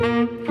Hello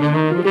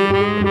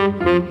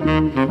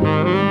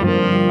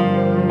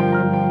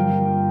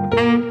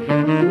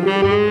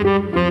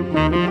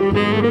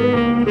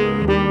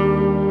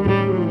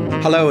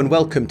and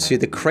welcome to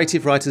the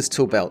Creative Writers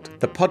Toolbelt,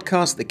 the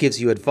podcast that gives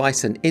you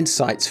advice and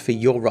insights for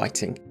your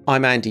writing.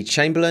 I'm Andy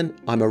Chamberlain,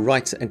 I'm a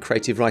writer and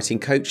creative writing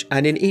coach,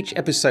 and in each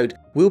episode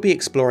we'll be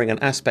exploring an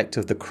aspect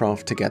of the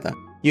craft together.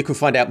 You can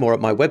find out more at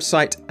my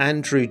website,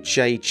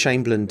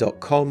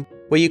 andrewjchamberlain.com,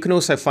 where you can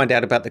also find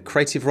out about the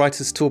Creative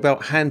Writers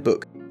Toolbelt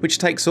Handbook, which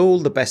takes all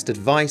the best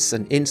advice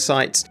and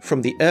insights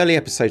from the early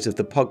episodes of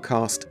the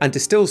podcast and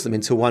distills them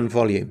into one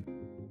volume.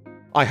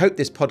 I hope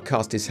this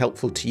podcast is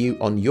helpful to you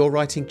on your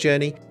writing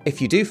journey. If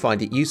you do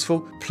find it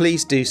useful,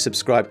 please do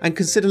subscribe and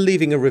consider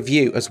leaving a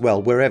review as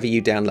well wherever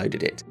you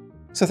downloaded it.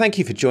 So thank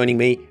you for joining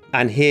me,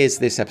 and here's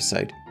this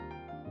episode.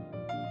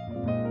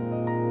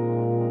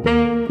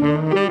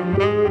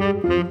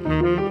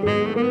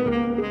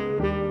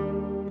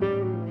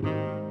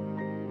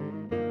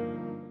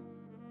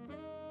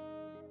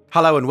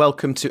 Hello and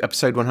welcome to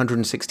episode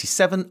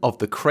 167 of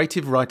the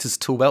Creative Writers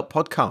Toolbelt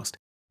podcast.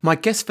 My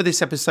guest for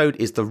this episode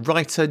is the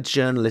writer,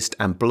 journalist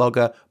and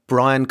blogger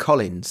Bryan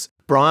Collins.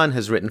 Bryan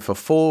has written for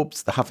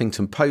Forbes, the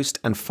Huffington Post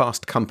and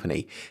Fast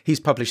Company. He's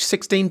published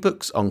 16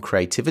 books on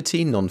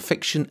creativity,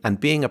 non-fiction and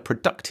being a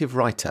productive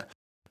writer.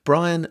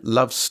 Bryan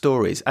loves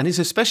stories and is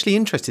especially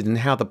interested in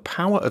how the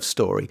power of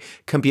story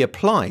can be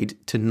applied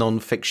to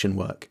non-fiction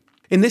work.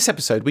 In this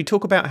episode, we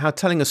talk about how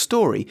telling a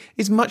story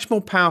is much more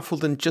powerful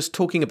than just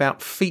talking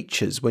about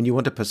features when you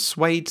want to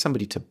persuade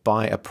somebody to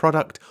buy a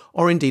product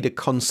or indeed a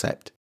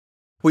concept.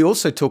 We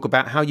also talk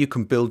about how you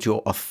can build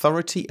your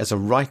authority as a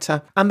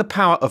writer and the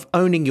power of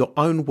owning your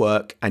own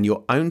work and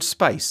your own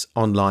space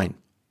online.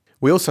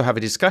 We also have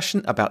a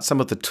discussion about some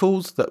of the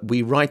tools that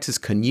we writers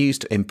can use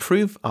to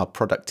improve our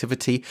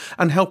productivity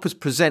and help us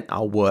present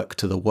our work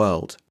to the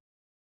world.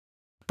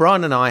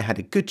 Bryan and I had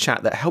a good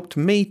chat that helped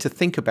me to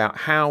think about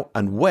how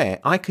and where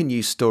I can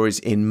use stories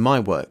in my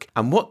work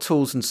and what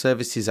tools and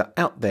services are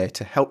out there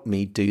to help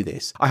me do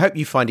this. I hope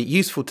you find it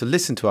useful to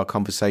listen to our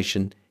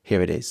conversation.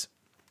 Here it is.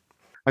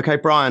 Okay,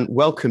 Bryan,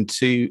 welcome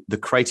to the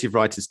Creative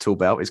Writers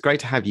Toolbelt. It's great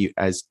to have you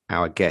as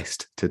our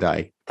guest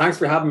today. Thanks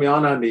for having me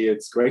on, Andy.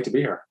 It's great to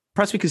be here.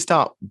 Perhaps we could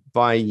start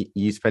by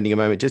you spending a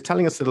moment just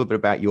telling us a little bit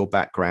about your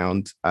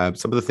background,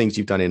 some of the things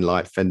you've done in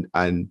life and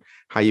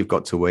how you've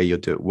got to where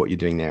what you're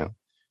doing now.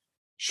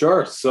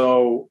 Sure.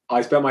 So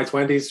I spent my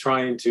 20s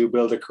trying to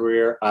build a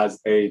career as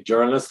a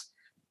journalist.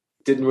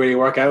 Didn't really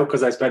work out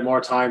because I spent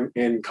more time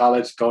in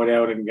college going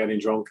out and getting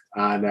drunk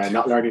and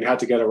not learning how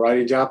to get a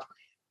writing job.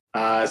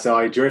 So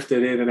I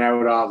drifted in and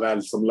out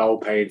of some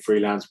low-paid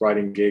freelance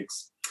writing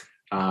gigs,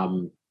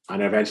 and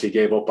I eventually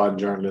gave up on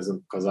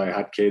journalism because I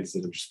had kids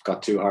and it just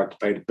got too hard to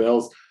pay the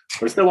bills.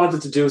 But I still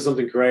wanted to do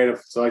something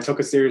creative, so I took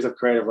a series of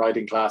creative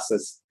writing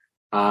classes,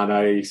 and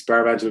I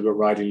experimented with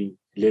writing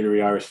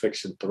literary Irish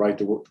fiction to write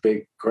the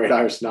big, great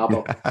Irish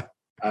novel.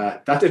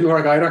 That didn't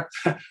work either,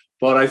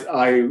 but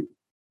I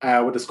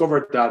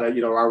discovered that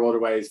there are other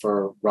ways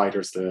for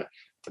writers to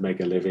make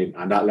a living,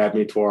 and that led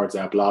me towards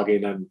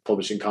blogging and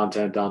publishing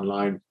content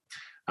online.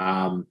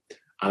 And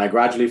I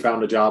gradually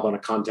found a job on a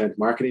content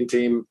marketing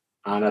team,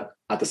 and at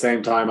the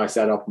same time I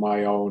set up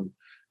my own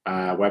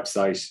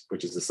website,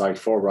 which is a site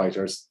for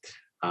writers,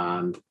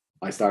 and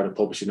I started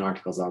publishing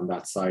articles on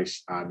that site.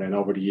 And then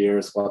over the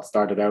years, what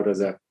started out as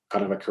a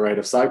kind of a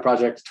creative side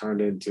project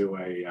turned into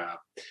a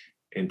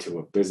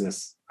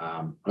business.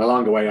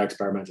 Along the way I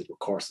experimented with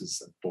courses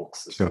and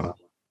books as well.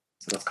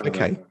 So that's kind of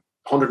a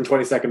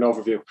 120-second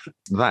overview.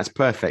 That's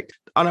perfect.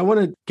 And I want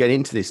to get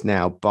into this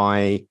now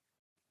by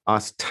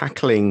us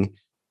tackling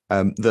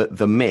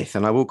the myth,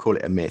 and I will call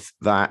it a myth,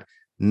 that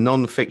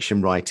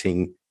non-fiction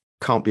writing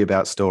can't be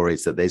about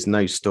stories, that there's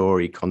no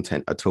story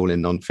content at all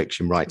in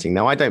non-fiction writing.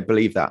 Now, I don't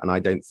believe that, and I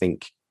don't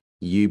think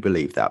you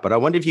believe that. But I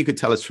wonder if you could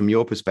tell us from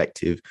your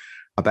perspective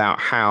about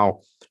how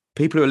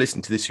people who are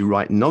listening to this who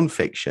write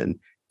non-fiction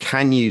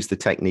can use the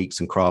techniques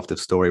and craft of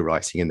story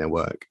writing in their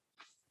work.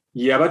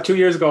 Yeah, about 2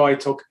 years ago, I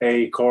took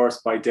a course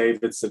by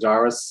David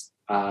Sedaris,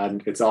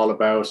 and it's all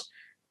about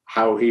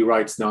how he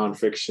writes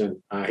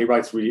nonfiction. He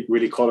writes really,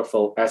 really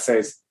colorful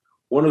essays.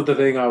 One of the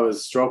things I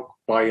was struck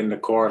by in the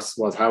course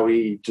was how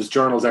he just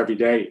journals every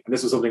day. And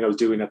this was something I was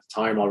doing at the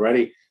time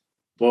already.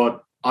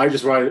 But I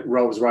just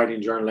was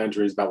writing journal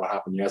entries about what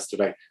happened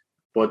yesterday.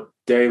 But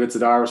David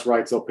Sedaris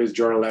writes up his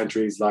journal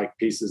entries like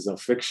pieces of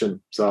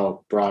fiction.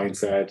 So Bryan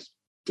said,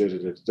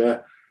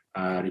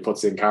 and he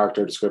puts in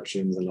character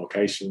descriptions and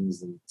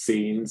locations and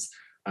scenes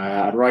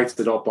and writes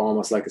it up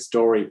almost like a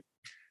story.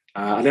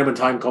 And then when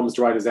time comes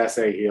to write his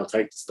essay, he'll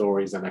take the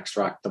stories and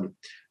extract them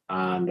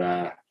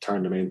and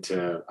turn them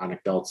into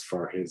anecdotes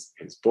for his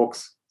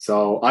books.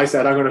 So I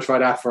said, I'm going to try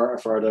that for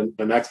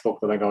the next book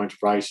that I'm going to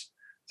write.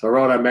 So I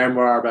wrote a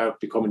memoir about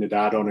becoming a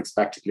dad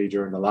unexpectedly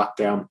during the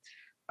lockdown.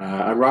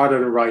 And rather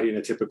than writing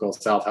a typical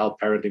self-help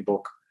parenting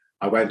book,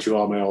 I went through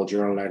all my old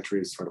journal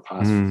entries for the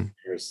past few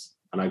years.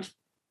 And I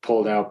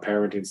pulled out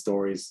parenting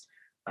stories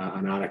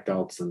and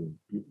anecdotes and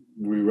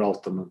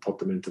rewrote them and put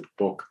them into the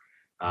book.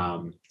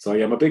 So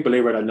yeah, I'm a big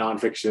believer that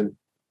nonfiction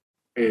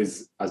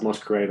is as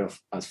much creative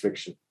as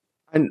fiction.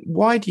 And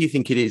why do you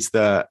think it is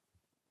that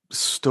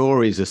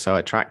stories are so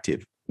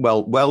attractive?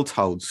 Well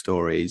told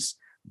stories,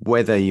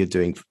 whether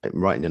you're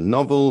writing a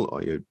novel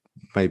or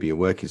maybe you're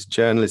working as a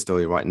journalist or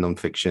you're writing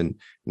nonfiction,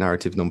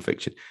 narrative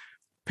nonfiction.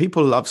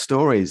 People love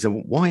stories.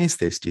 And why is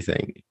this, do you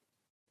think?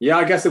 Yeah,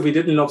 I guess if we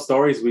didn't love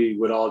stories, we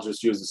would all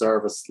just use a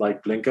service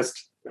like Blinkist.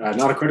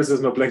 Not a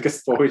criticism of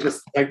Blinkist, but we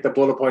just take the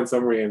bullet point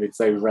summary and we'd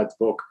say we've read the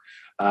book.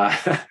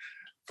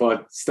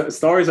 But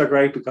stories are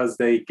great because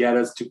they get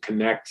us to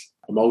connect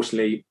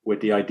emotionally with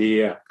the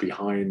idea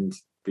behind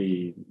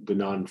the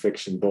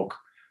non-fiction book.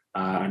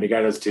 And they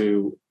get us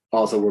to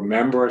also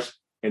remember it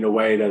in a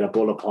way that a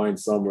bullet point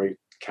summary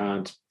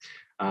can't.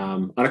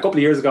 And a couple of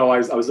years ago, I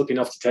was lucky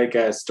enough to take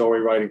a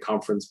story writing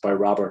conference by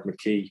Robert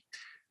McKee.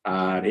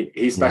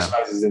 He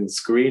specializes in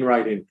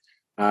screenwriting.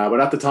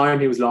 But at the time,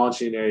 he was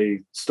launching a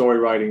story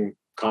writing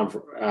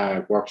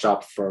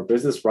workshop for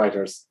business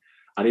writers.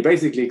 And he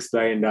basically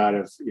explained that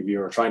if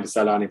you're trying to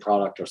sell any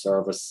product or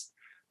service,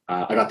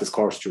 I got this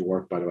course through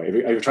work, by the way. If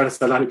you're trying to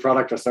sell any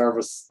product or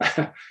service,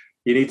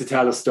 you need to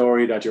tell a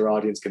story that your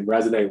audience can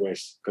resonate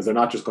with, because they're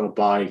not just going to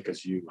buy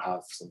because you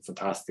have some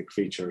fantastic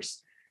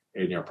features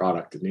in your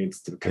product. It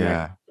needs to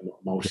connect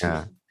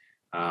emotionally.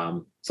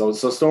 So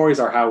stories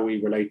are how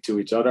we relate to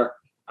each other,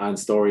 and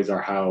stories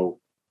are how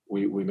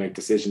we make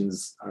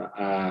decisions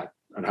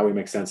and how we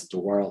make sense of the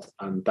world.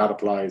 And that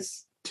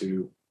applies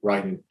to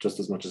writing just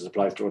as much as it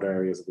applies to other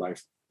areas of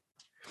life.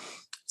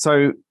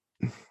 So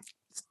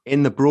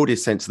in the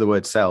broadest sense of the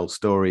word sell,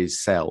 stories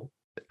sell,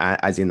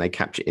 as in they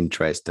capture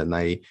interest and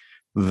they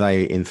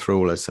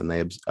enthrall us and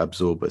they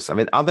absorb us. I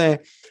mean, are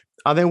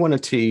there one or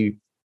two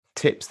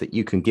tips that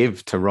you can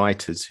give to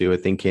writers who are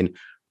thinking,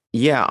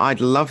 yeah,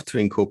 I'd love to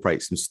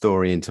incorporate some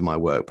story into my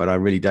work, but I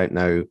really don't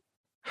know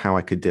how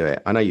I could do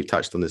it? I know you've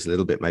touched on this a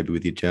little bit, maybe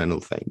with your journal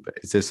thing, but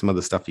is there some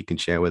other stuff you can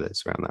share with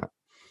us around that?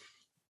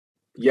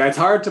 Yeah, it's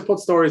hard to put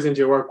stories into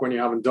your work when you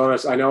haven't done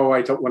it. I know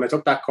when I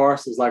took that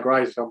course, it was like,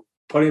 right, I'm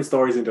putting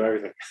stories into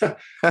everything.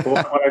 But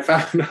what I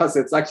found was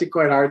it's actually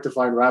quite hard to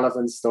find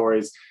relevant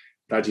stories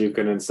that you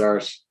can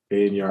insert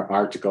in your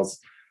articles.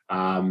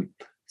 So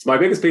my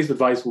biggest piece of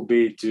advice would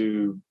be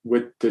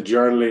with the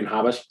journaling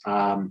habit,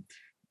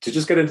 to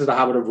just get into the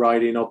habit of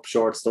writing up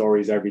short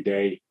stories every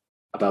day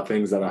about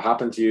things that have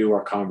happened to you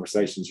or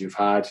conversations you've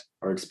had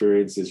or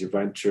experiences you've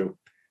went through.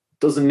 It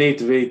doesn't need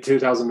to be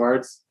 2,000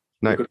 words.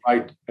 No. You could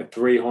write a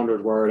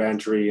 300-word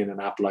entry in an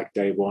app like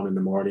Day One in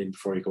the morning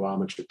before you go on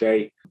with your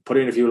day. Put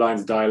in a few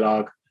lines of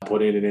dialogue,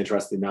 put in an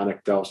interesting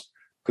anecdote,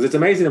 because it's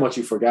amazing how much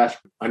you forget.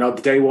 I know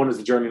the Day One is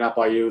the journaling app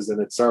I use,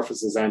 and it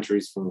surfaces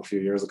entries from a few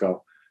years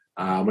ago.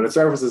 When it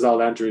surfaces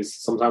all entries,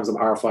 sometimes I'm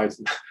horrified.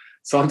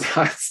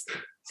 sometimes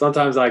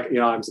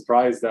I'm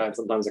surprised that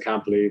sometimes I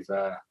can't believe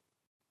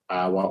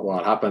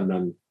what happened,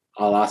 and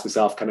I'll ask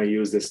myself, can I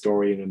use this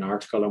story in an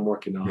article I'm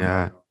working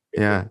on?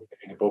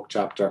 In a book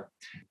chapter.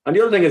 And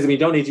the other thing is, you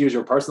don't need to use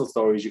your personal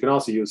stories. You can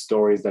also use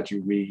stories that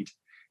you read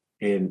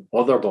in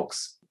other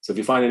books. So if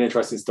you find an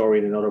interesting story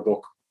in another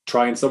book,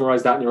 try and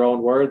summarize that in your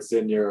own words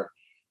in your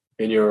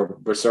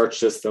research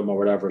system or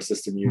whatever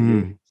system you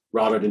use,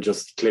 rather than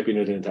just clipping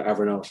it into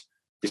Evernote.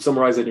 If you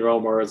summarize it in your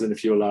own words in a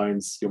few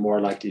lines, you're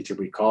more likely to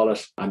recall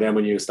it. And then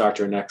when you start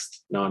your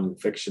next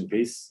non-fiction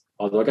piece,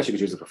 although I guess you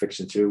could use it for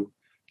fiction too,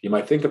 you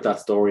might think of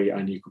that story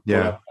and you could pull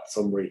out that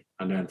summary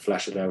and then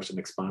flesh it out and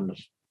expand it.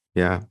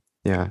 Yeah.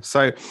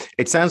 So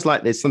it sounds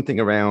like there's something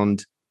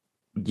around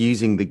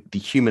using the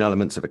human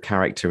elements of a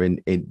character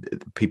in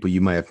people you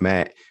may have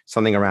met,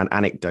 something around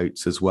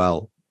anecdotes as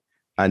well,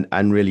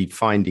 and really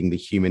finding the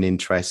human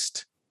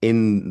interest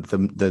in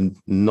the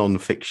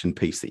non-fiction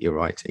piece that you're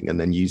writing and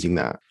then using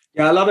that.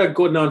 Yeah, a lot of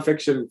good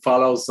non-fiction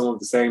follows some of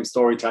the same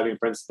storytelling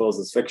principles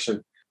as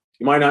fiction.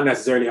 You might not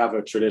necessarily have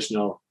a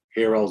traditional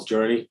hero's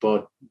journey,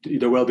 but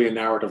there will be a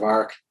narrative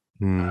arc.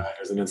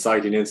 There's an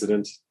inciting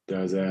incident.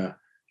 There's a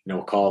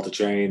call to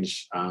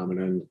change, and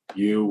then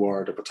you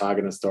or the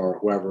protagonist or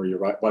whatever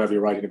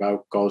you're writing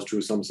about goes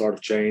through some sort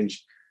of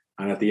change,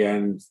 and at the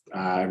end,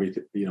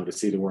 they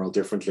see the world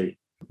differently.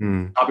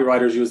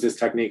 Copywriters use this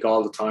technique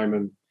all the time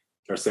in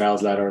their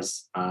sales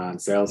letters and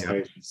sales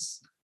pages.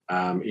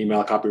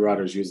 Email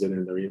copywriters use it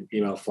in their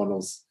email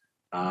funnels,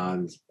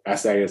 and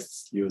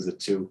essayists use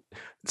it too.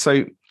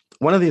 So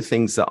one of the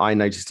things that I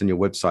noticed on your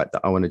website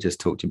that I want to just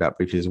talk to you about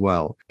briefly as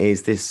well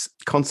is this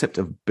concept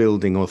of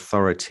building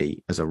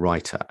authority as a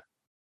writer.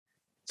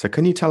 So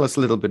can you tell us a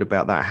little bit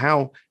about that?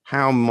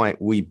 How might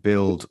we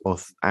build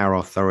our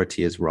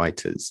authority as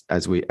writers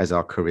as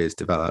our careers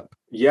develop?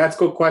 Yeah, it's a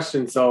good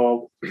question.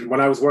 So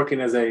when I was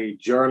working as a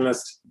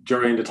journalist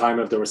during the time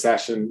of the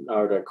recession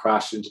or the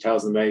crash in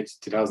 2008,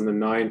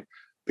 2009,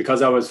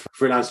 because I was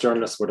freelance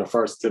journalists were the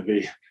first to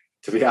be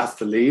asked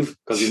to leave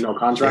because there's no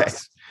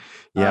contracts.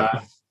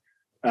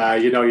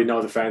 You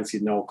know the fence,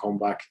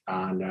 comeback.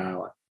 And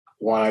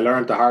what I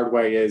learned the hard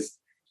way is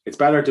it's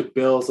better to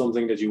build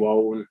something that you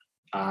own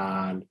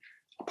and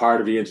a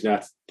part of the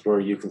internet where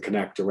you can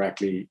connect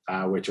directly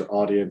with your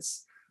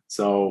audience.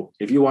 So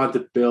if you want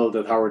to build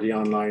authority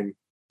online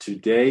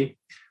today,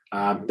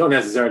 Don't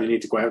necessarily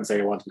need to go out and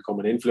say I want to become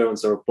an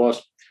influencer,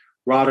 but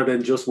rather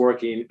than just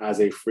working as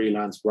a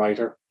freelance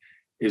writer,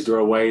 is there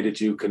a way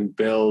that you can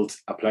build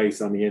a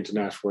place on the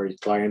internet where your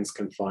clients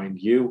can find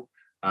you?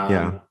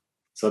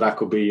 So that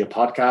could be a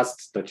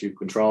podcast that you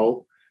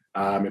control.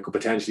 It could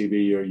potentially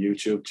be your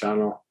YouTube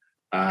channel.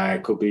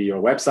 It could be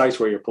your website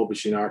where you're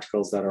publishing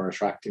articles that are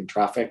attracting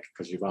traffic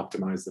because you've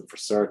optimized them for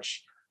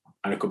search.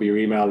 And it could be your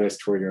email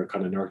list where you're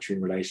kind of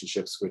nurturing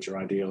relationships with your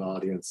ideal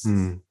audience.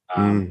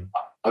 I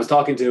was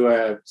talking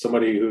to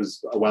somebody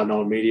who's a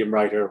well-known Medium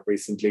writer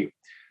recently,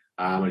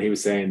 and he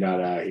was saying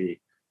that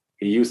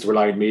he used to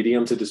rely on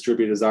Medium to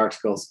distribute his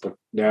articles, but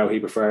now he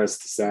prefers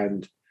to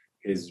send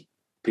his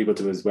people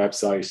to his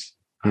website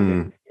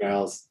and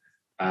emails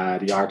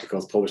the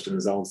articles published on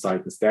his own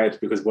site instead,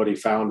 because what he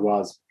found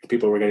was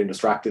people were getting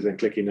distracted and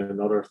clicking on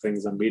other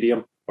things on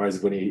Medium,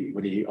 whereas when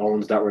he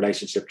owned that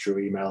relationship through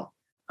email,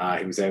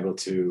 he was able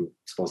to,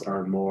 I suppose,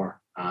 earn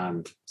more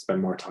and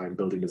spend more time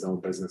building his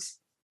own business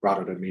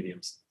rather than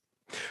Mediums.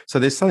 So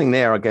there's something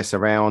there, I guess,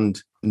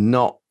 around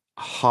not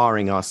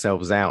hiring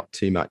ourselves out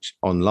too much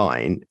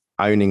online,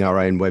 owning our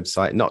own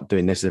website, not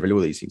doing necessarily all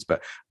these things,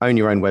 but own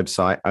your own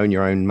website, own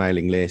your own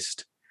mailing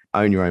list,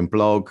 own your own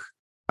blog,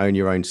 own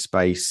your own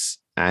space,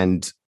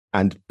 and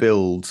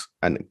build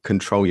and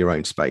control your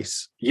own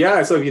space.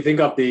 Yeah. So if you think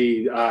of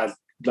the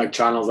like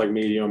channels like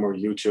Medium or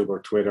YouTube or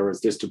Twitter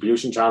as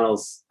distribution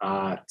channels,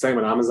 same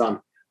with Amazon,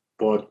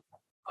 but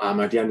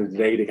at the end of the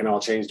day, they can all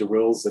change the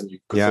rules, and you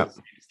could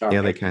start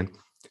they can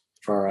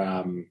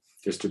for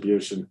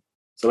distribution.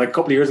 So like a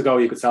couple of years ago,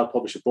 you could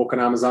self-publish a book on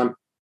Amazon.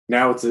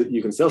 Now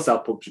you can still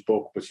self-publish a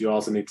book, but you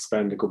also need to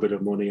spend a good bit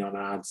of money on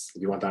ads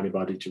if you want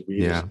anybody to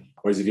read it.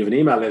 Whereas if you have an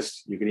email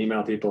list, you can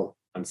email people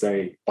and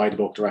say, buy the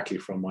book directly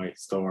from my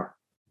store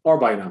or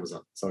buy on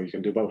Amazon. So you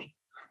can do both.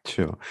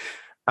 Sure.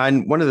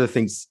 And one of the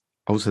things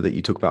also that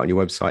you talk about on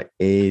your website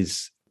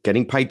is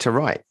getting paid to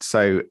write.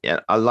 So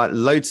I like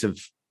loads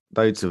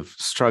of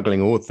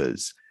struggling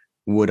authors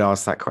would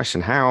ask that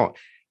question. How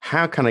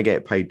can I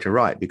get paid to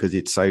write? Because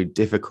it's so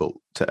difficult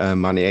to earn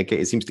money.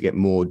 It seems to get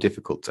more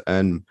difficult to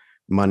earn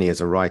money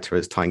as a writer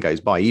as time goes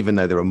by, even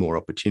though there are more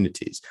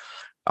opportunities.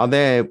 Are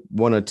there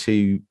one or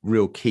two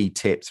real key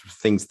tips,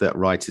 things that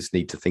writers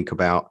need to think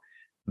about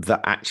that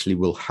actually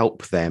will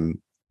help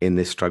them in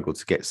this struggle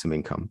to get some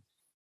income?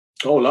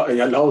 Oh,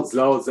 yeah, loads.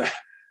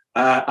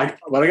 I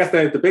guess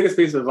the biggest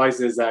piece of advice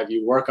is that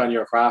you work on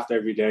your craft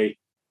every day.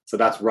 So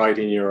that's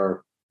writing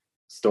your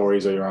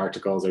stories or your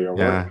articles or your work.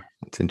 Yeah,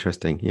 that's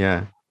interesting.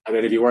 Yeah. And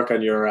then if you work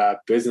on your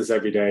business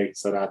every day,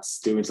 so that's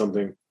doing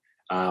something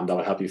that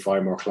will help you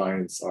find more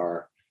clients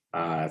or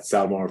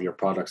sell more of your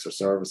products or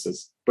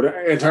services. But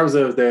in terms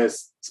of the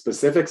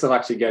specifics of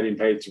actually getting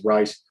paid to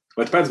write,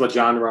 well, it depends what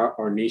genre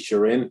or niche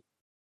you're in.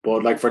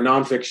 But like for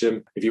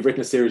nonfiction, if you've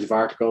written a series of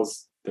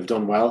articles, they've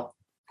done well.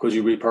 Could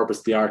you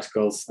repurpose the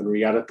articles and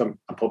re-edit them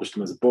and publish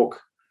them as a book?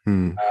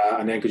 And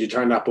then could you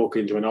turn that book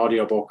into an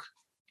audiobook?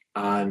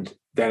 And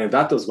then if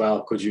that does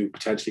well, could you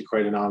potentially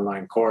create an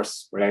online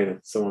course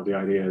related to some of the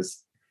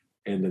ideas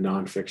in the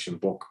nonfiction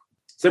book?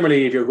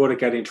 Similarly, if you're good at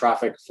getting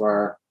traffic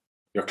for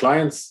your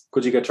clients,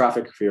 could you get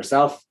traffic for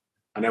yourself?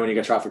 And then when you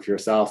get traffic for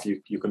yourself,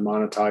 you can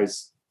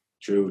monetize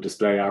through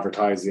display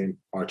advertising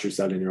or through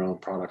selling your own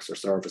products or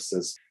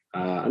services.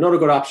 Another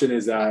good option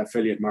is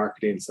affiliate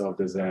marketing. So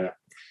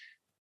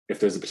if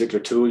there's a particular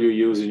tool you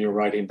use in your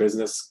writing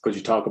business, could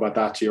you talk about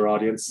that to your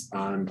audience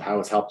and how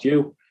it's helped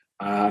you?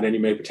 And then you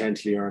may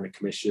potentially earn a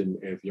commission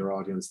if your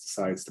audience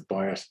decides to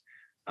buy it.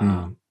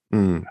 And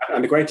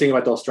the great thing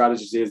about those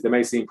strategies is they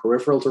may seem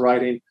peripheral to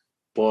writing,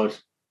 but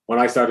when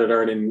I started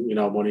earning,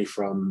 money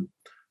from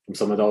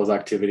some of those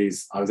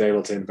activities, I was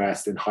able to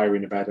invest in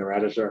hiring a better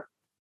editor,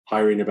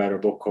 hiring a better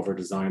book cover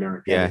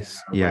designer.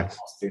 Yes.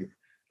 Posting.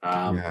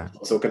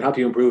 So it can help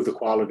you improve the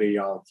quality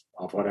of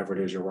whatever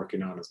it is you're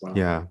working on as well.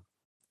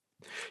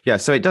 Yeah.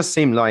 So it does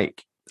seem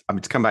like,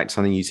 to come back to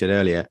something you said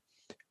earlier,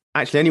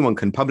 actually anyone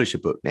can publish a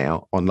book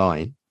now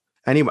online.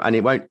 And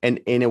it won't, and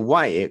in a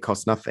way it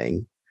costs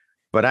nothing,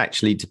 but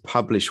actually to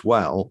publish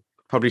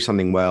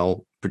something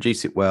well,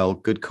 produce it well,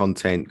 good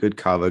content, good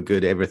cover,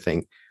 good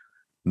everything,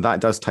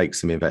 that does take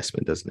some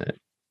investment, doesn't it?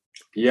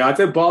 Yeah, I'd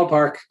say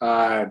ballpark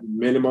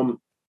minimum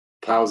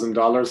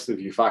 $1,000 if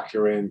you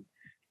factor in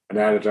an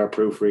editor,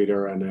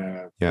 proofreader, and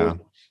a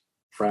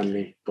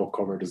friendly book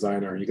cover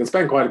designer. You can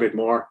spend quite a bit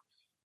more.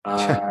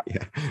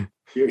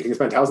 You can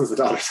spend thousands of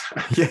dollars.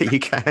 Yeah, you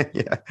can.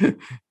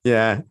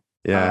 Yeah.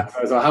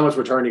 So how much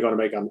return are you going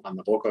to make on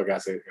the book? I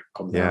guess it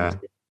comes down to.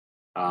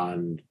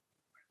 And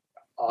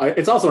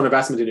it's also an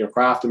investment in your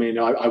craft. I mean,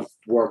 I've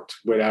worked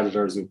with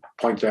editors who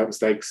pointed out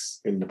mistakes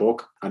in the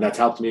book, and that's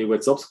helped me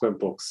with subsequent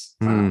books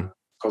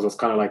because it's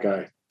kind of like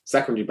a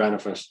secondary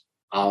benefit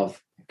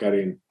of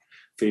getting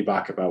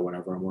feedback about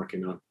whatever I'm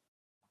working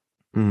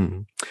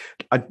on.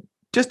 I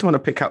just want to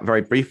pick up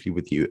very briefly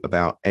with you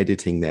about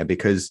editing there,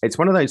 because it's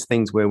one of those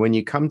things where when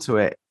you come to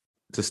it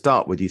to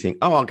start with, you think,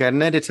 oh, I'll get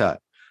an editor.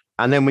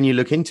 And then when you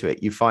look into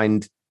it, you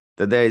find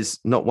that there's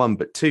not one,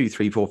 but 2,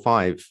 3, 4,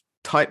 5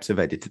 types of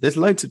editing. There's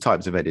loads of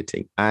types of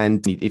editing.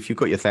 And if you've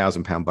got your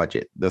 £1,000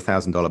 budget, the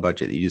 $1,000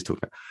 budget that you just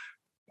talked about,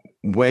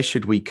 where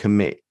should we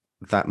commit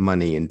that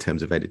money in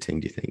terms of editing,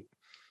 do you think?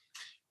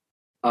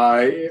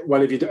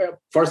 Well,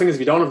 first thing is, if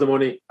you don't have the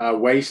money,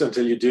 wait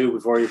until you do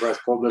before you press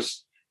publish.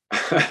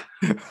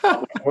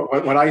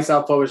 When I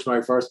self-published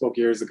my first book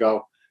years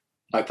ago,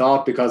 I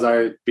thought because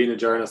I'd been a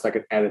journalist, I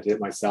could edit it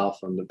myself,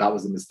 and that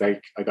was a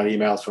mistake. I got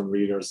emails from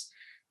readers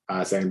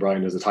saying,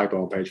 Bryan, there's a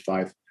typo on page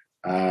 5.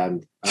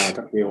 And it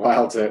took me a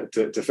while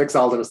to fix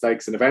all the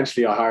mistakes. And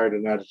eventually I hired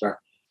an editor,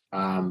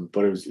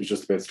 but it was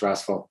just a bit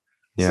stressful.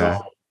 Yeah.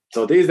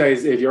 So these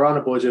days, if you're on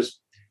a budget,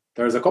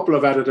 there's a couple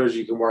of editors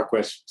you can work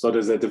with. So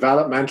there's a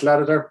developmental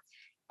editor,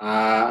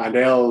 and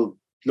they'll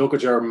look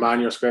at your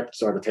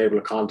manuscripts or the table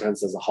of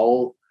contents as a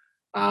whole.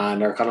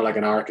 And they're kind of like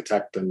an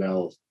architect, and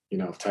they'll,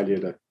 tell you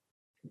that,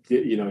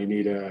 you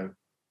need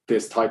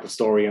this type of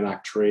story in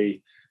Act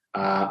 3.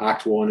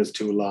 Act 1 is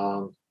too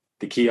long.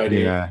 The key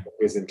idea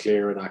isn't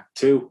clear in Act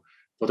 2,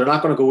 but they're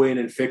not going to go in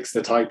and fix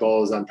the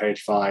typos on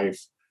page 5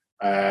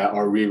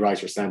 or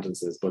rewrite your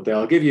sentences, but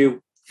they'll give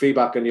you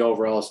feedback on the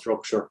overall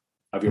structure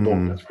of your book.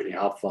 That's really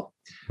helpful.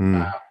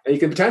 You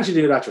can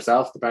potentially do that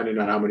yourself, depending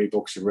on how many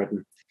books you've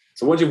written.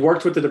 So once you've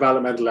worked with the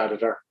developmental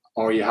editor,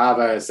 or you have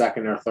a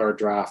second or third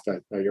draft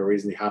that you're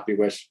reasonably happy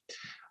with,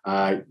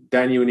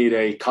 then you need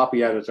a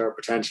copy editor,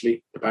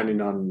 potentially, depending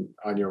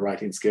on your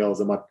writing skills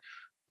and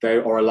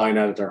or a line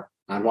editor.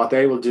 And what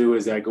they will do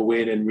is go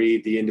in and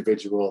read the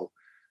individual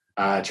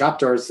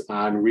chapters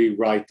and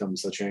rewrite them.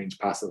 So change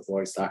passive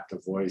voice to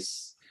active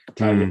voice,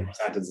 tell you if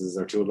sentences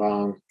are too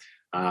long,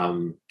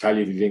 tell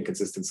you if you've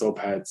inconsistent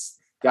subheads,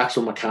 the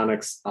actual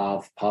mechanics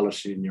of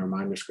polishing your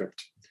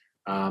manuscript.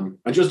 And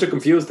just to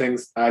confuse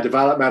things, a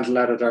developmental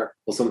editor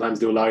will sometimes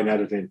do line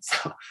editing.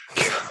 So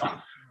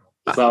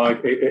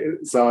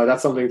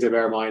that's something to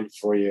bear in mind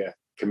before you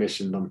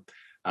commission them.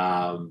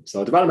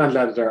 So a developmental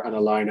editor and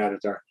a line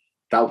editor,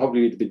 that will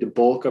probably be the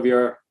bulk of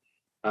your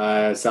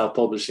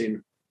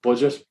self-publishing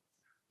budget.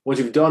 Once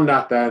you've done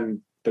that,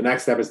 then the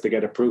next step is to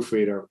get a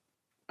proofreader.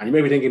 And you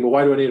may be thinking, well,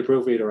 why do I need a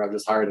proofreader? I've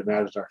just hired an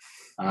editor.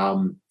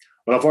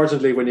 But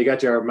unfortunately, when you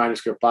get your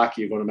manuscript back,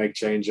 you're going to make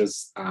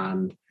changes,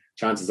 and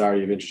chances are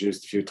you've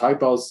introduced a few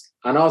typos.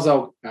 And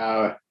also,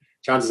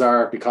 chances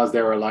are, because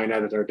they were a line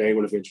editor, they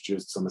will have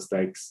introduced some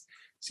mistakes.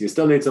 So you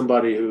still need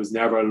somebody who's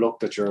never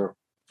looked at your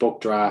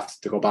book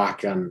draft to go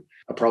back and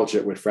approach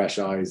it with fresh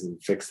eyes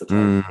and fix the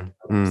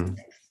typos.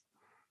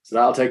 So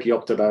that'll take you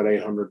up to about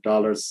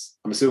 $800.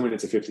 I'm assuming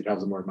it's a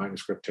 50,000 word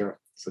manuscript here.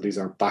 So these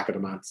are back of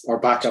the mats or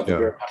back of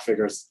the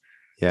figures.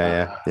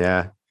 Yeah.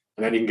 And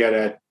then you can get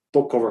a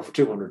book cover for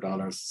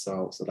 $200.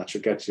 So that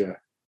should get you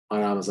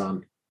on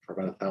Amazon for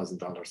about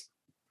 $1,000.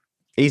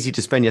 Easy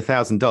to spend your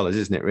 $1,000,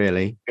 isn't it?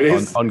 Really, it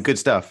is. On good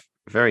stuff.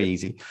 Very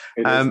easy.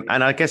 And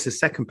I guess a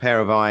second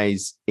pair of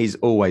eyes is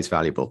always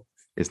valuable,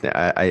 isn't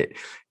it?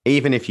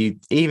 Even if you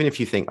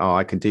think, oh,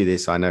 I can do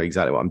this, I know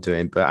exactly what I'm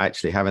doing, but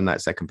actually having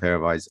that second pair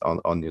of eyes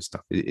on your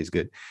stuff is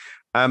good.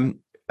 I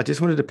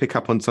just wanted to pick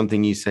up on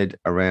something you said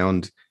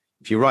around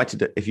if you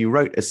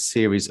wrote a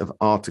series of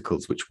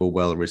articles which were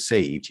well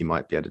received, you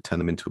might be able to turn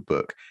them into a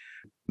book.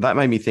 That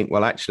made me think,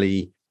 well,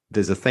 actually,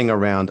 there's a thing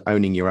around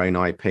owning your own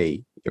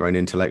IP, your own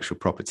intellectual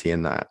property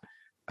in that,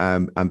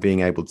 and being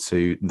able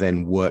to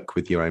then work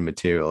with your own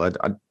material.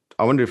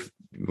 I wonder if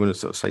you want to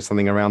sort of say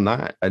something around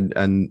that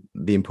and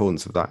the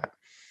importance of that.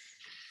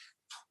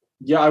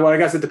 Yeah, well, I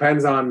guess it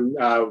depends on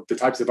the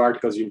types of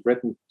articles you've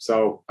written.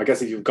 So I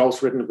guess if you've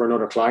ghostwritten for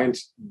another client,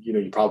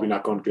 you're probably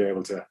not going to be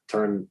able to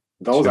turn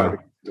those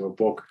articles into a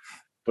book.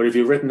 But if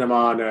you've written them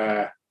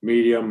on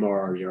Medium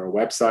or your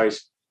website,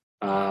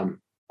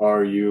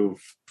 or you've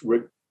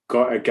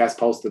got a guest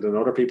posted on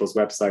other people's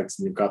websites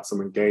and you've got some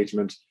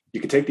engagement,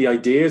 you can take the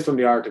ideas from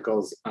the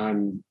articles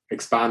and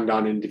expand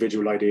on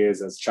individual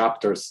ideas as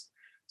chapters.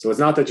 So it's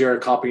not that you're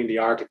copying the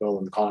article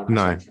and calling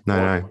it.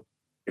 No.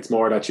 It's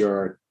more that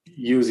you're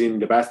using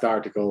the best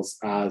articles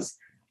as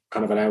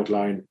kind of an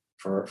outline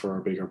for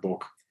a bigger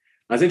book.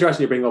 And it's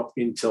interesting you bring up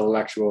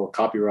intellectual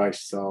copyright.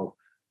 So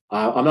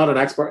I'm not an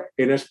expert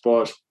in it,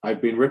 but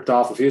I've been ripped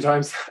off a few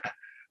times.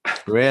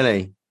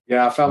 Really?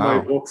 Yeah, I found my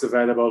books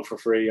available for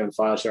free on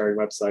file sharing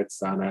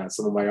websites, and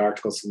some of my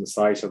articles from the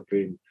site have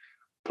been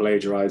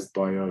plagiarized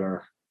by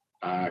other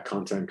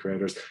content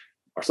creators,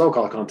 or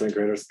so-called content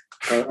creators.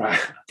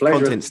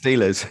 Content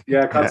stealers.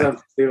 Yeah, content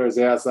stealers,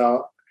 yeah.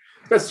 So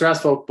it's a bit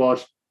stressful,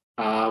 but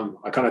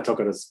I kind of took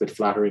it as a bit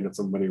flattering that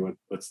somebody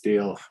would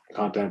steal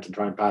content and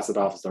try and pass it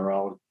off as their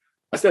own.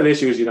 I still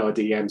issued, a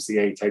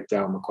DMCA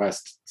takedown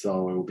request,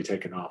 so it will be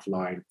taken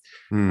offline.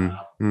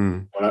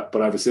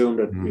 But I've assumed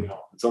that,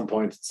 at some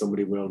point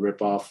somebody will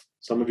rip off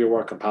some of your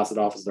work and pass it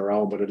off as their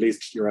own, but at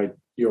least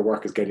your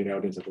work is getting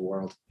out into the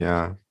world.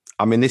 Yeah.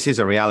 I mean, this is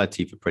a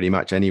reality for pretty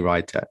much any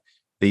writer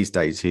these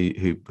days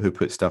who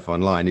puts stuff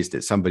online, is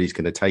that somebody's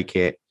going to take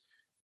it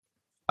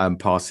and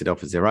pass it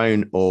off as their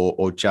own,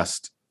 or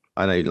just,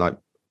 I know, like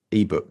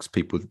ebooks,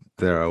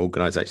 there are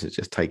organizations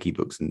that just take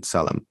ebooks and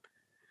sell them,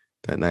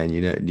 don't they?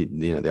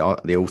 And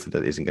the author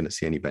that isn't going to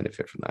see any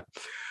benefit from that.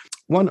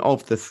 One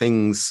of the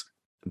things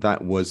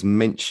that was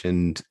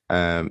mentioned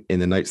in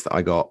the notes that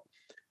I got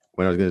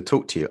when I was going to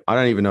talk to you. I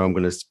don't even know I'm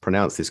going to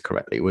pronounce this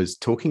correctly. It was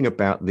talking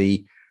about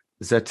the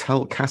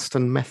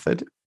Zettelkasten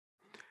method.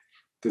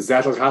 The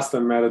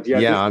Zettelkasten method.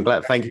 Yeah, I'm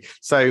glad. Thank you.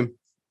 So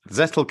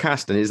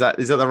Zettelkasten, is that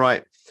the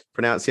right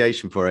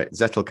pronunciation for it?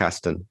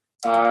 Zettelkasten.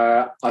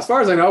 As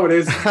far as I know, it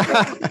is.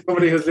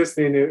 Somebody who's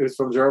listening who's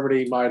from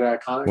Germany might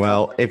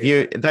well,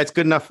 that's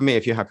good enough for me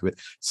if you're happy with it.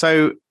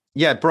 So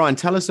yeah, Bryan,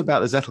 tell us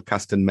about the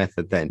Zettelkasten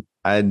method then,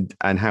 and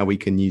how we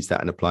can use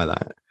that and apply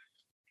that.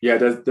 Yeah,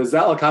 the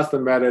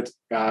Zettelkasten method,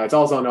 it's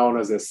also known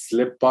as a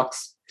slip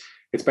box.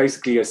 It's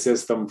basically a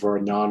system for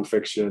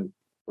non-fiction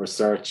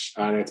research,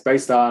 and it's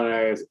based on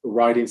a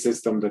writing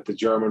system that the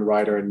German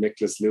writer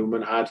Niklas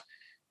Luhmann had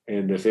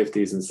in the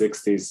 50s and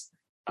 60s.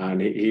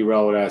 And he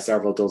wrote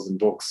several dozen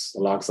books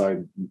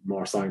alongside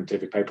more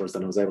scientific papers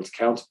than I was able to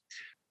count.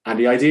 And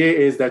the idea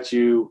is that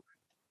you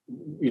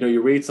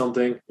read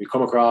something, you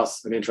come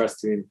across an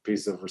interesting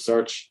piece of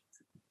research,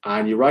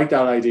 and you write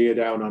that idea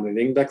down on an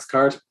index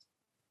card,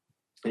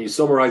 and you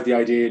summarize the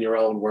idea in your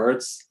own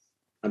words.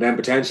 And then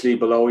potentially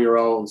below your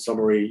own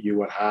summary, you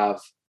would have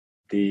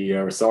the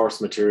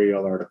resource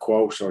material or the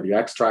quote or the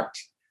extract.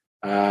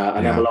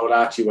 And then below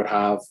that, you would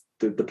have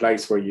the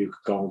place where you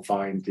could go and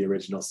find the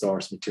original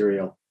source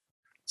material.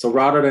 So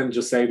rather than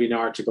just saving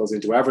articles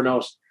into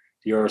Evernote,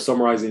 you're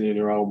summarizing in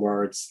your own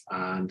words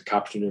and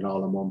capturing it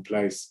all in one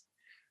place.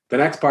 The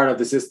next part of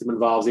the system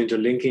involves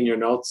interlinking your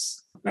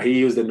notes. Now, he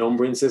used a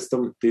numbering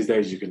system. These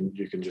days, you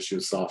can just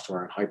use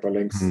software and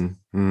hyperlinks.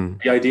 Mm-hmm.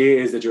 The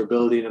idea is that you're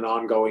building an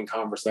ongoing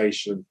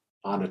conversation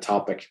on a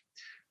topic.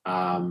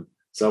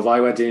 So if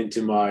I went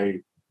into my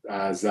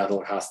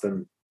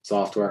Zettelkasten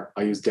software,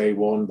 I use day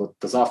one, but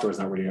the software is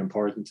not really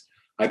important.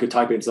 I could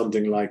type in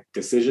something like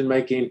decision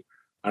making,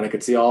 and I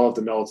could see all of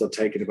the notes I've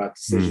taken about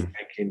decision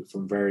making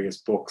from various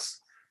books.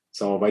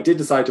 So if I did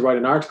decide to write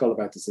an article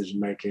about decision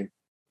making,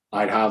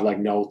 I'd have like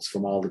notes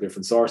from all the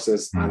different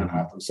sources, and I'd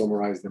have them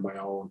summarized in my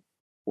own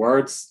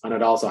words, and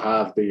I'd also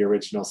have the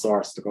original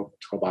source to go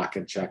back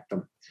and check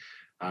them.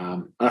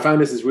 And I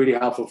found this is really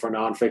helpful for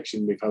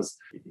nonfiction because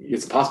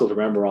it's impossible to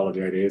remember all of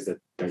the ideas that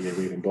you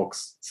read in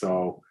books.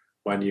 So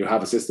when you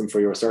have a system for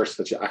your research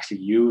that you actually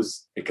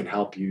use, it can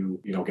help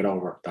you, get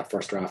over that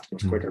first draft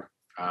much quicker.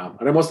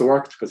 And it must have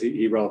worked because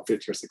he wrote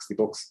 50 or 60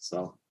 books.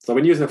 So I've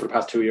been using it for the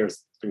past 2 years.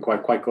 It's been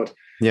quite good.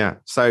 Yeah.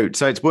 So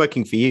it's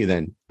working for you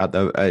then at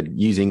the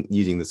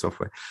using the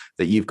software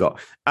that you've got.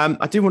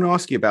 I do want to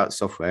ask you about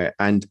software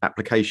and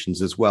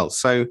applications as well.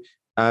 So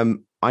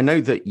I know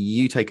that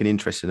you take an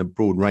interest in a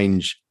broad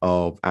range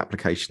of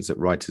applications that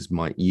writers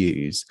might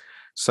use.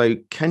 So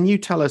can you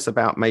tell us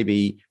about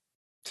maybe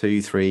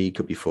 2, 3,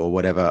 could be 4,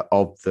 whatever,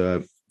 of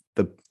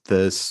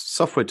the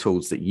software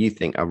tools that you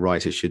think a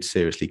writer should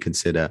seriously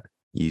consider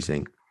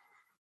using?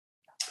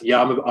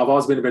 Yeah, I've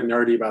always been a bit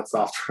nerdy about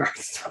software.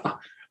 So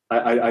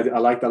I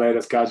like the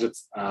latest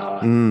gadgets.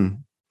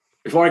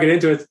 Before I get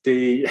into it,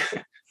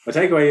 my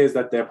takeaway is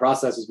that the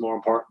process is more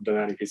important than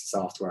any piece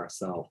of software.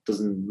 So at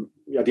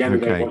the end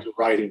of the day, what you're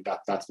writing,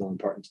 that's more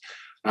important.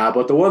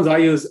 But the ones I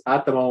use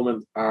at the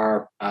moment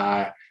are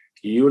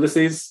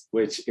Ulysses,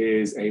 which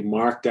is a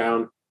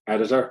markdown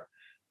editor.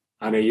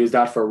 And I use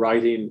that for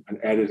writing and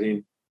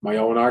editing my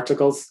own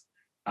articles.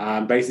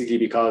 Basically,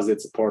 because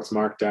it supports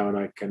Markdown,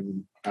 I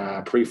can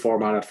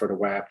pre-format it for the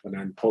web and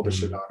then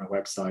publish it on a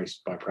website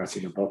by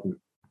pressing a button.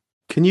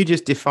 Can you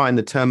just define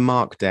the term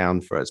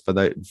Markdown for us,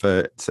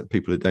 for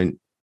people who don't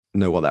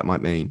know what that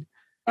might mean?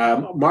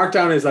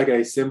 Markdown is like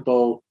a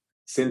simple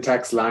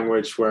syntax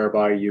language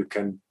whereby you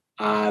can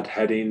add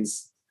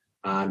headings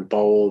and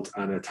bold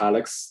and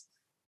italics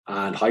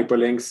and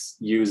hyperlinks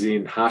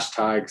using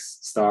hashtags,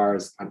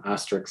 stars, and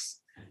asterisks.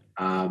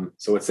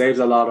 So it saves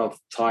a lot of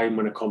time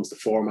when it comes to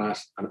format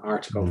an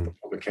article for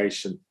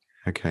publication.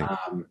 Okay.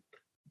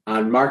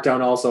 And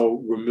Markdown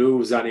also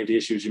removes any of the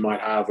issues you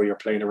might have where you're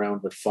playing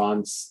around with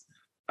fonts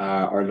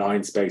or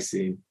line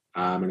spacing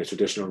in a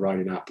traditional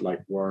writing app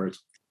like Word.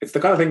 It's the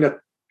kind of thing that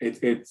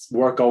it's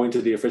worth going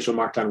to the official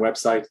Markdown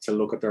website to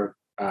look at their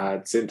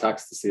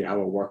syntax to see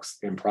how it works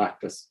in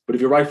practice. But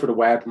if you write for the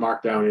web,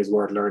 Markdown is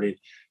worth learning.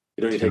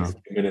 It only takes a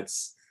few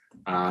minutes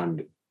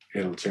and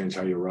it'll change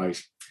how you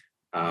write.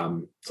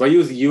 So I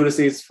use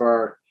Ulysses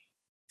for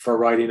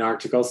writing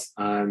articles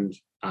and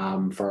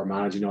for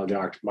managing all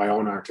my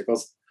own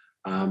articles.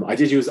 I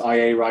did use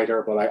IA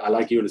Writer, but I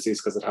like Ulysses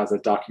because it has a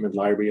document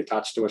library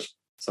attached to it.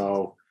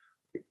 So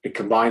it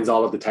combines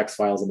all of the text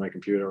files on my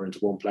computer into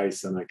one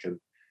place, and I can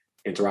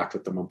interact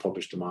with them and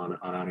publish them on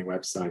any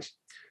website.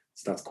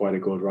 So that's quite a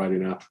good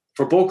writing app.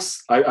 For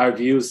books, I've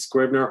used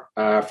Scrivener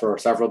for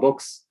several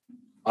books.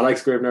 I like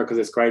Scrivener because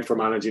it's great for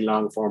managing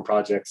long form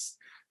projects.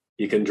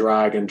 You can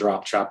drag and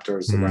drop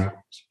chapters around.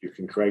 You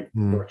can create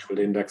virtual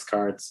index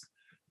cards.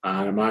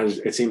 And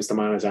it seems to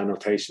manage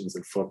annotations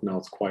and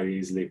footnotes quite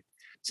easily.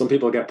 Some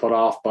people get put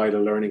off by the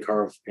learning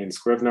curve in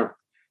Scrivener.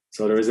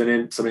 So there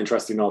is some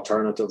interesting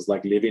alternatives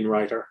like Living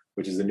Writer,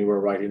 which is a newer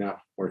writing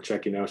app worth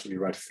checking out if you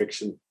write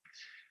fiction.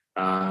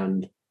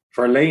 And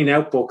for laying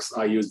out books,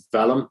 I use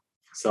Vellum.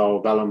 So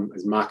Vellum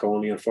is Mac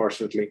only,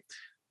 unfortunately.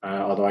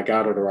 although I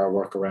gather there are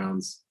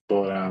workarounds,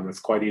 but it's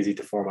quite easy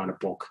to format a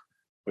book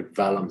with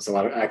Vellum. So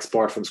I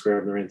export from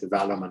Scrivener into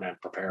Vellum and then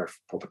prepare for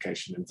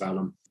publication in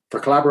Vellum. For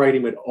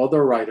collaborating with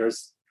other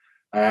writers,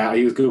 I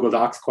use Google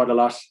Docs quite a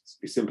lot,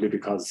 simply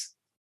because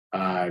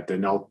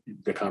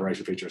the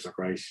collaboration features are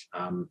great.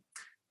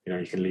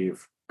 You can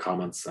leave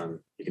comments and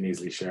you can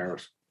easily share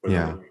it with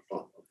other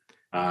people.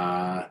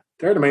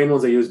 They're the main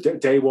ones I use.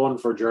 Day One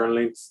for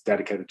journaling, it's a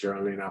dedicated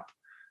journaling app,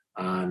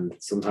 and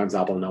sometimes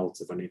Apple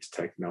Notes if I need to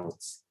take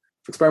notes.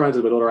 I've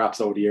experimented with other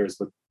apps over the years,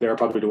 but they're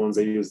probably the ones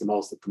I use the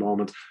most at the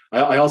moment.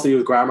 I also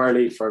use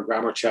Grammarly for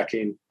grammar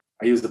checking.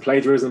 I use the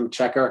plagiarism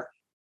checker,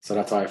 so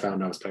that's how I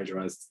found I was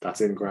plagiarized.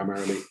 That's in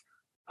Grammarly.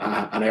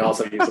 And I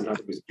also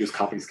sometimes use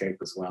Copyscape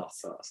as well.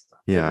 So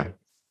yeah.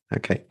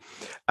 Okay.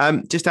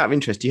 Just out of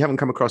interest, you haven't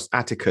come across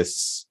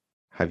Atticus,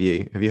 have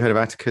you? Have you heard of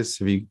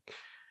Atticus?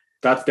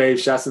 That's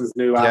Dave Chesson's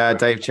new app. Yeah,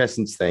 Dave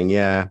Chesson's thing.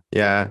 Yeah.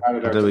 I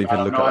don't know if you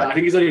can look at that. I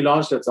think he's only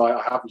launched it, so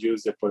I haven't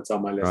used it, but it's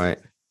on my list. Right.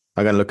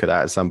 I'm going to look at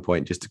that at some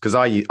point, just because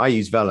I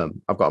use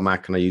Vellum. I've got a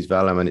Mac and I use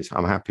Vellum, and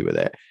I'm happy with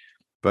it.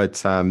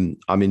 But I'm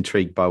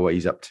intrigued by what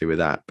he's up to with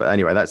that. But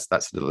anyway, that's a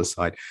little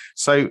aside.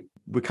 So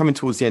we're coming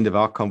towards the end of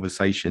our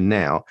conversation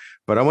now.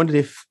 But I wondered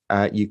if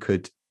you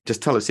could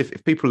just tell us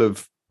if people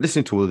have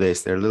listened to all of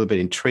this, they're a little bit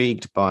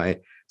intrigued by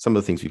some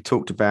of the things we've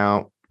talked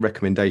about,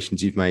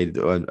 recommendations you've made,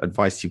 or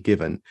advice you've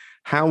given.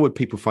 How would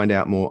people find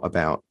out more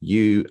about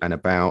you and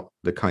about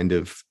the kind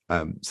of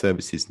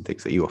services and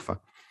things that you offer?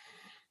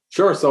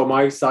 Sure. So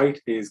my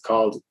site is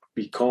called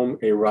Become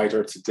a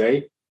Writer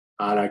Today,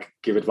 and I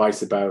give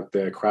advice about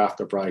the craft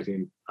of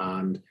writing.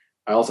 And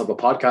I also have a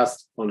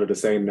podcast under the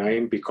same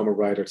name, Become a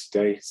Writer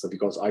Today. So if you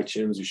go to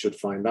iTunes, you should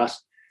find that.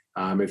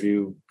 If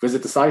you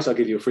visit the site, I'll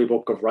give you a free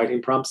book of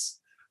writing prompts.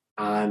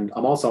 And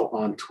I'm also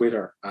on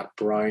Twitter at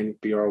Bryan,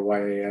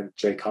 Bryan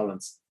J.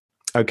 Collins.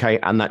 Okay.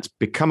 And that's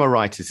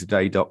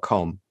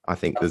becomeawritertoday.com. I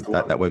think that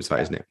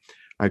website, isn't it?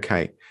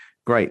 Okay,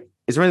 great.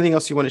 Is there anything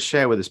else you want to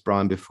share with us,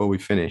 Bryan, before we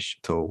finish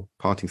at all?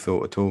 Parting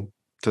thought at all?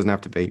 Doesn't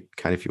have to be.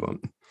 Can if you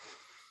want.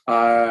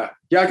 I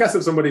guess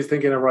if somebody's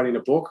thinking of writing a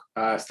book,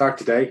 start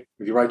today.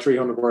 If you write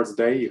 300 words a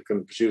day, you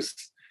can produce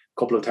a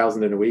couple of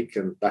thousand in a week,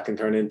 and that can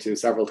turn into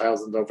several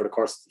thousand over the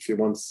course of a few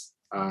months.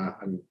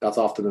 And that's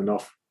often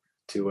enough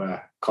to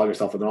call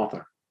yourself an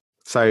author.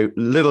 So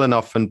little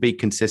enough and be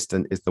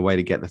consistent is the way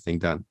to get the thing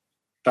done.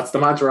 That's the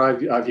mantra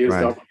I've used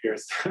over the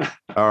years.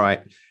 All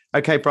right.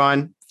 Okay,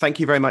 Bryan,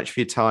 thank you very much for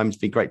your time. It's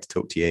been great to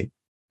talk to you.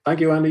 Thank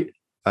you, Andy.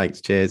 Thanks.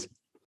 Cheers.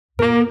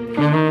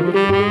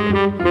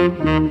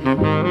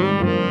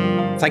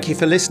 Thank you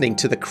for listening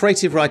to the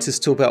Creative Writers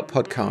Toolbelt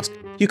podcast.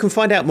 You can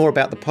find out more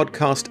about the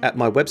podcast at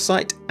my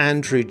website,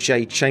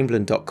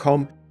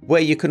 andrewjchamberlain.com,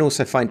 where you can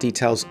also find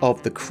details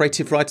of the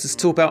Creative Writers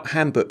Toolbelt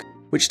Handbook,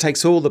 which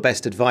takes all the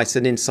best advice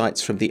and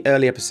insights from the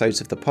early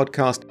episodes of the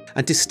podcast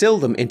and distill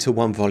them into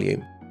one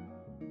volume.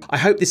 I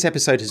hope this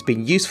episode has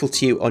been useful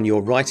to you on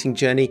your writing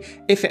journey.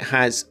 If it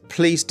has,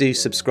 please do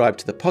subscribe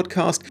to the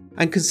podcast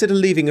and consider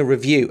leaving a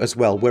review as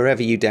well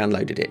wherever you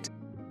downloaded it.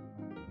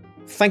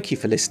 Thank you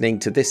for listening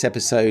to this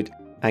episode,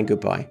 and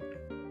goodbye.